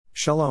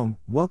Shalom,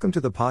 welcome to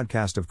the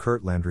podcast of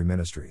Kurt Landry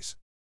Ministries.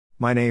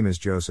 My name is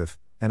Joseph,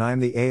 and I am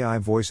the AI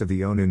voice of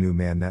the ONU New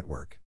Man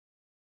Network.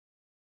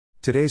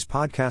 Today's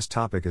podcast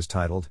topic is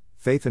titled,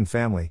 Faith and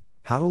Family,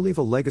 How to Leave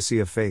a Legacy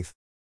of Faith.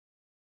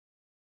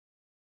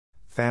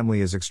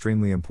 Family is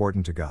extremely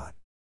important to God.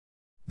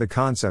 The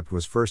concept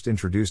was first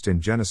introduced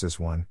in Genesis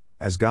 1,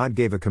 as God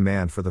gave a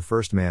command for the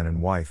first man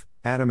and wife,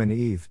 Adam and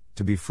Eve,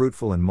 to be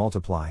fruitful and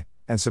multiply,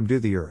 and subdue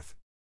the earth.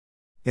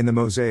 In the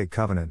Mosaic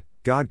Covenant,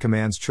 God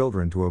commands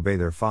children to obey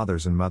their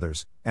fathers and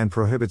mothers, and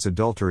prohibits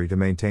adultery to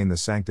maintain the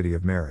sanctity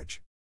of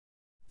marriage.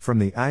 From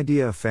the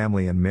idea of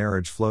family and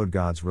marriage flowed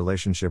God's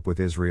relationship with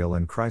Israel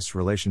and Christ's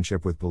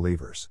relationship with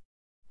believers.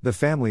 The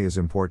family is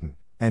important,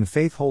 and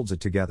faith holds it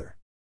together.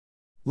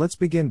 Let's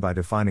begin by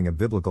defining a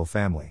biblical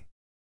family.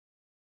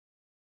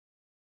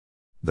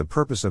 The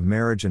purpose of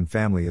marriage and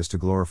family is to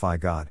glorify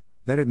God,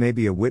 that it may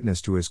be a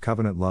witness to His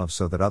covenant love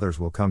so that others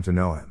will come to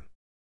know Him.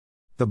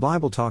 The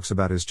Bible talks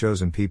about His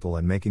chosen people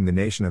and making the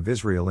nation of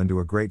Israel into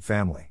a great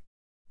family.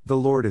 The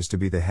Lord is to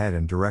be the head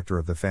and director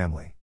of the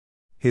family.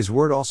 His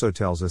word also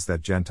tells us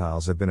that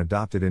Gentiles have been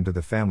adopted into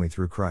the family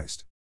through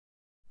Christ.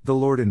 The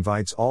Lord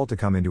invites all to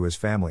come into His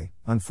family.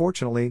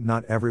 Unfortunately,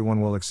 not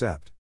everyone will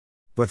accept.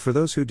 But for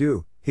those who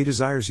do, He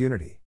desires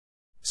unity.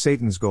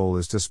 Satan's goal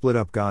is to split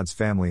up God's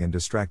family and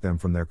distract them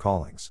from their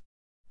callings.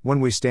 When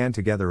we stand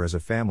together as a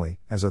family,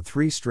 as a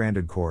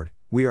three-stranded cord,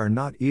 we are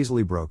not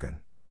easily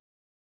broken.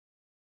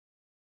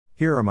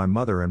 Here are my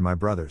mother and my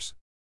brothers.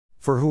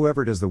 For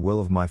whoever does the will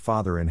of my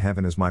Father in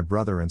heaven is my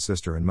brother and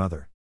sister and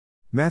mother.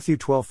 Matthew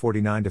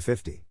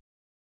 12:49-50.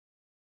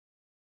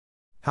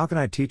 How can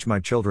I teach my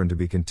children to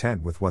be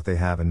content with what they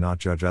have and not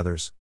judge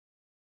others?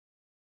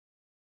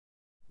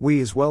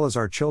 We, as well as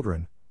our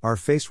children, are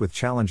faced with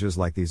challenges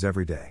like these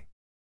every day.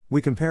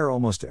 We compare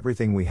almost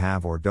everything we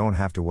have or don't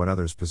have to what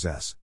others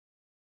possess.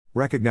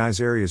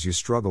 Recognize areas you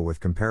struggle with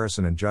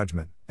comparison and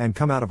judgment, and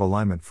come out of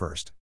alignment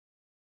first.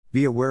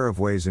 Be aware of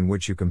ways in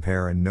which you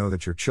compare and know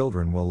that your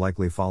children will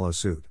likely follow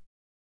suit.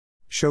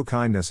 Show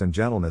kindness and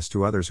gentleness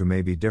to others who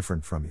may be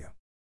different from you.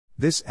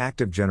 This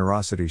act of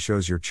generosity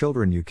shows your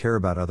children you care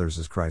about others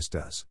as Christ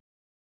does.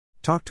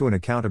 Talk to an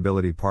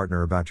accountability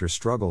partner about your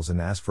struggles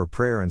and ask for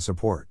prayer and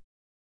support.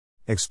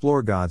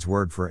 Explore God's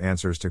Word for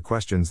answers to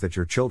questions that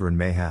your children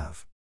may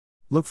have.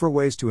 Look for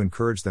ways to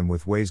encourage them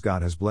with ways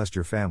God has blessed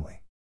your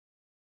family.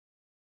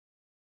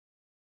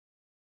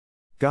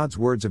 God's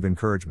words of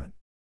encouragement.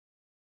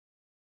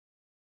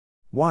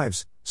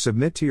 Wives,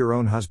 submit to your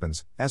own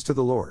husbands, as to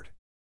the Lord.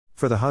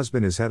 For the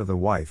husband is head of the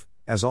wife,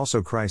 as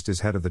also Christ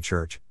is head of the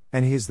church,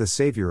 and He is the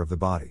Savior of the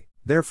body.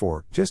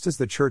 Therefore, just as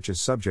the church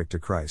is subject to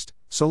Christ,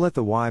 so let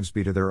the wives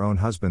be to their own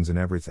husbands in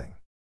everything.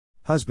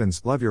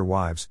 Husbands, love your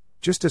wives,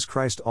 just as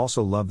Christ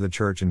also loved the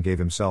church and gave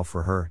Himself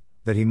for her,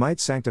 that He might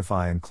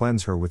sanctify and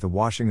cleanse her with the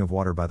washing of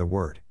water by the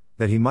word,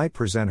 that He might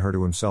present her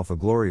to Himself a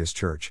glorious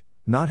church,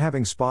 not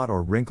having spot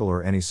or wrinkle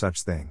or any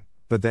such thing,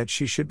 but that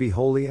she should be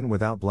holy and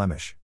without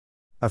blemish.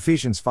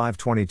 Ephesians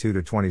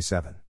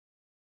 5:22-27.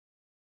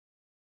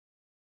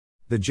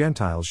 The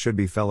Gentiles should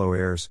be fellow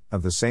heirs,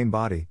 of the same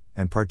body,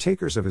 and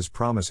partakers of His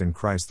promise in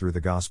Christ through the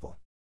gospel.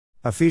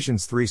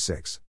 Ephesians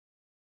 3:6.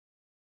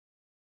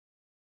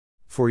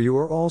 For you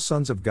are all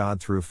sons of God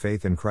through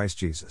faith in Christ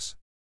Jesus.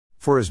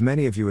 For as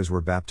many of you as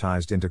were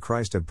baptized into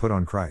Christ have put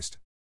on Christ.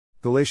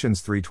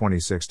 Galatians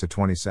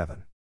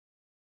 3:26-27.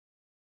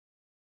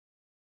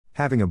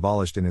 Having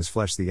abolished in His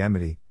flesh the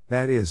enmity,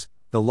 that is,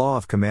 the law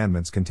of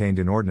commandments contained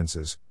in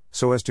ordinances,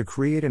 so as to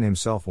create in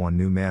Himself one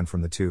new man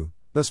from the two,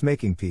 thus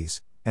making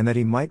peace, and that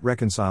He might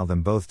reconcile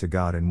them both to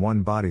God in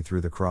one body through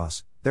the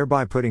cross,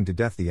 thereby putting to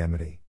death the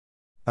enmity.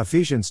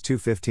 Ephesians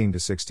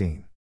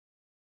 2:15-16.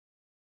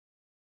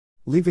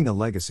 Leaving a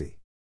legacy.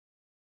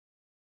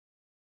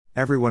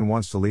 Everyone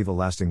wants to leave a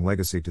lasting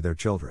legacy to their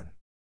children.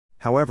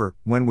 However,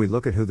 when we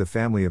look at who the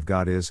family of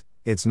God is,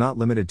 it's not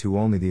limited to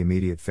only the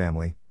immediate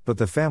family, but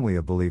the family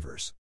of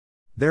believers.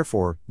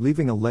 Therefore,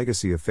 leaving a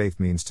legacy of faith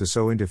means to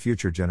sow into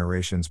future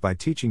generations by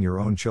teaching your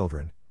own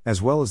children,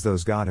 as well as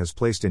those God has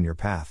placed in your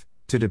path,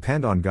 to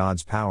depend on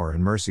God's power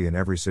and mercy in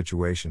every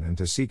situation and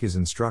to seek His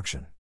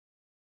instruction.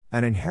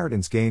 An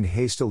inheritance gained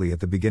hastily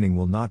at the beginning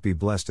will not be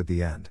blessed at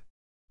the end.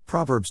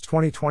 Proverbs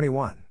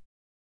 20:21.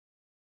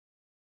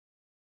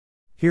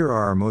 Here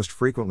are our most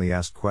frequently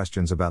asked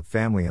questions about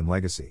family and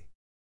legacy.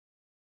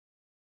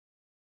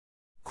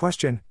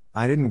 Question: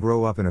 I didn't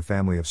grow up in a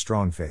family of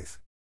strong faith.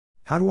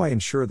 How do I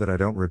ensure that I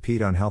don't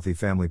repeat unhealthy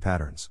family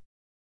patterns?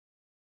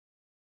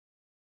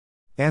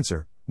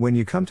 Answer: When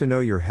you come to know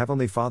your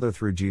Heavenly Father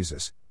through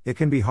Jesus, it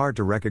can be hard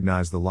to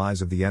recognize the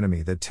lies of the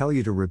enemy that tell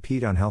you to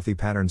repeat unhealthy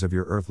patterns of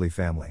your earthly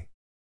family.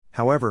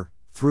 However,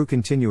 through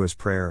continuous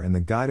prayer and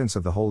the guidance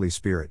of the Holy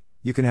Spirit,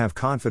 you can have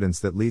confidence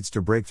that leads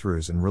to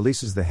breakthroughs and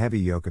releases the heavy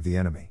yoke of the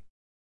enemy.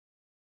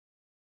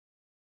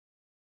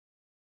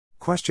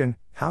 Question: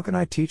 How can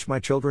I teach my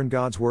children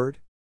God's Word?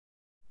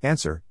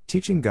 Answer: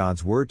 Teaching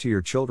God's Word to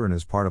your children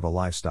is part of a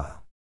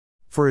lifestyle.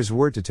 For His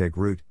Word to take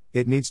root,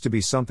 it needs to be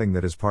something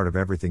that is part of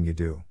everything you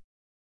do.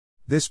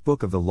 This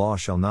book of the law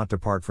shall not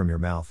depart from your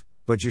mouth,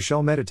 but you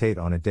shall meditate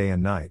on it day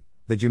and night,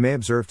 that you may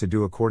observe to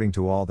do according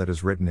to all that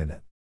is written in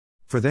it.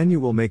 For then you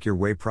will make your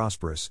way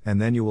prosperous,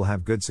 and then you will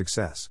have good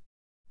success.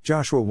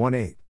 Joshua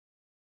 1:8.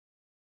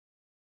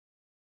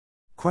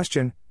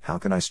 Question: How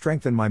can I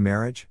strengthen my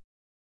marriage?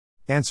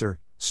 Answer: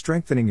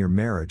 Strengthening your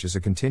marriage is a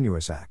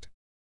continuous act.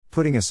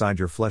 Putting aside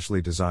your fleshly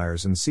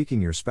desires and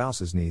seeking your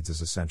spouse's needs is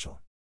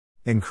essential.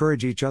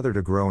 Encourage each other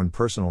to grow in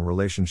personal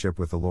relationship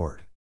with the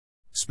Lord.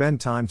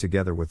 Spend time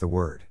together with the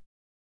Word.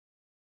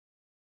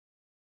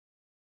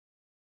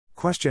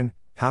 Question: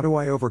 How do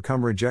I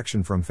overcome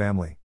rejection from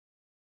family?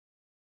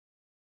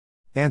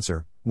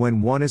 Answer: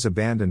 When one is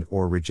abandoned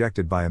or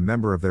rejected by a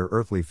member of their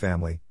earthly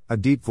family, a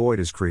deep void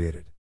is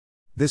created.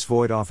 This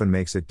void often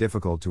makes it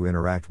difficult to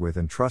interact with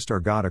and trust our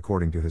God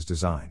according to His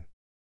design.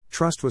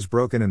 Trust was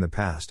broken in the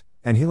past,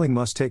 and healing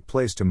must take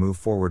place to move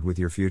forward with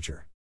your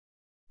future.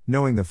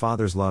 Knowing the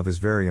Father's love is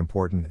very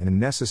important and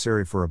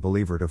necessary for a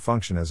believer to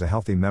function as a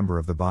healthy member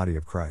of the body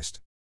of Christ.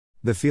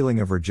 The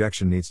feeling of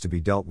rejection needs to be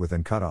dealt with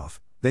and cut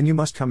off, then you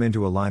must come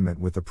into alignment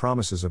with the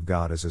promises of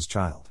God as His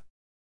child.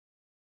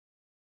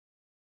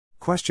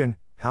 Question: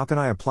 How can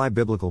I apply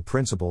biblical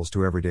principles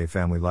to everyday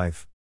family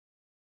life?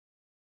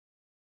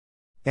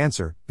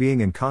 Answer: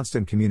 Being in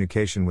constant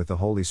communication with the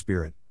Holy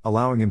Spirit,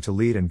 allowing Him to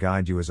lead and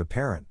guide you as a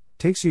parent,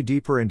 takes you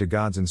deeper into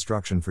God's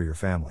instruction for your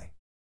family.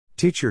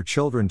 Teach your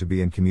children to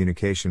be in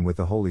communication with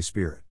the Holy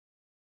Spirit.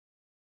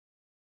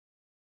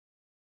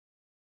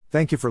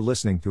 Thank you for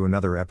listening to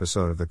another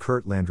episode of the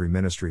Kurt Landry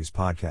Ministries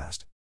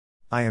podcast.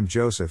 I am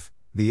Joseph,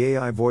 the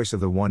AI voice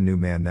of the One New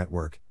Man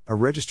Network, a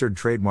registered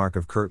trademark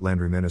of Kurt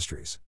Landry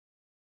Ministries.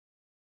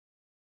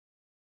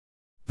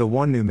 The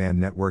One New Man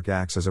Network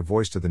acts as a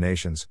voice to the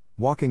nations,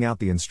 walking out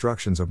the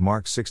instructions of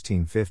Mark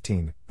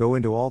 16:15, "Go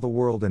into all the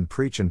world and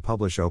preach and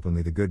publish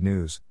openly the good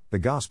news, the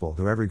gospel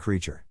to every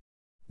creature."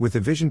 With the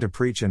vision to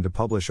preach and to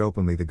publish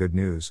openly the good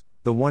news,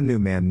 the One New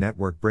Man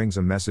Network brings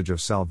a message of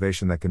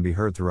salvation that can be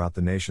heard throughout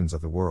the nations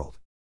of the world.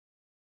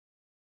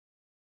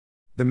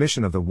 The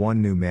mission of the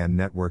One New Man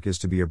Network is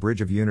to be a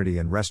bridge of unity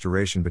and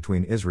restoration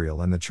between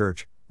Israel and the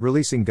Church,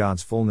 releasing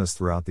God's fullness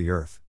throughout the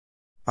earth.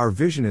 Our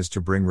vision is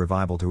to bring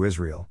revival to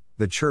Israel,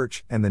 the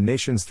Church, and the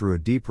nations through a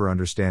deeper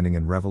understanding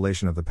and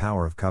revelation of the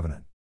power of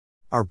covenant.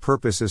 Our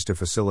purpose is to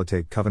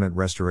facilitate covenant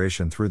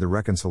restoration through the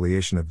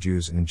reconciliation of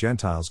Jews and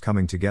Gentiles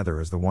coming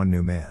together as the one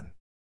new man.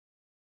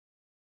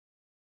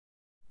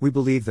 We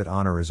believe that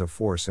honor is a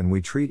force, and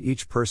we treat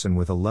each person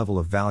with a level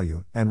of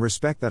value and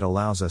respect that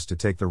allows us to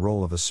take the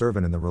role of a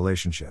servant in the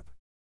relationship.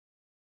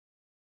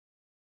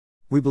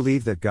 We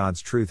believe that God's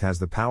truth has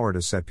the power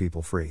to set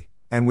people free,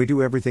 and we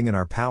do everything in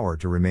our power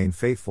to remain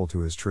faithful to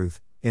His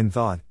truth, in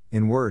thought,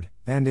 in word,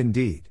 and in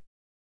deed.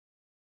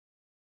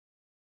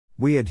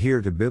 We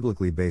adhere to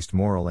biblically based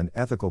moral and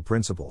ethical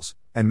principles,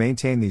 and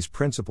maintain these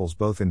principles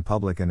both in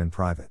public and in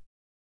private.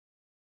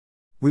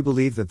 We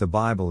believe that the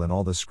Bible and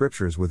all the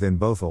scriptures within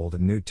both Old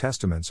and New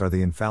Testaments are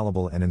the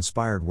infallible and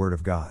inspired Word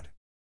of God.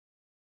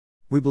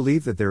 We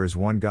believe that there is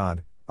one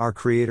God, our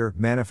Creator,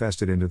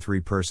 manifested into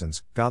three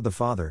persons, God the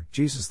Father,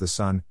 Jesus the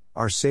Son,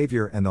 our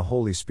Savior, and the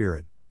Holy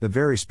Spirit, the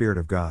very Spirit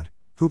of God,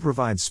 who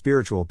provides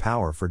spiritual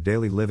power for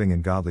daily living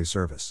and godly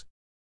service.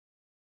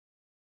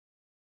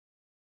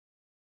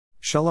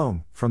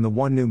 Shalom, from the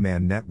One New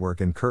Man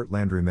Network and Kurt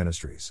Landry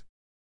Ministries.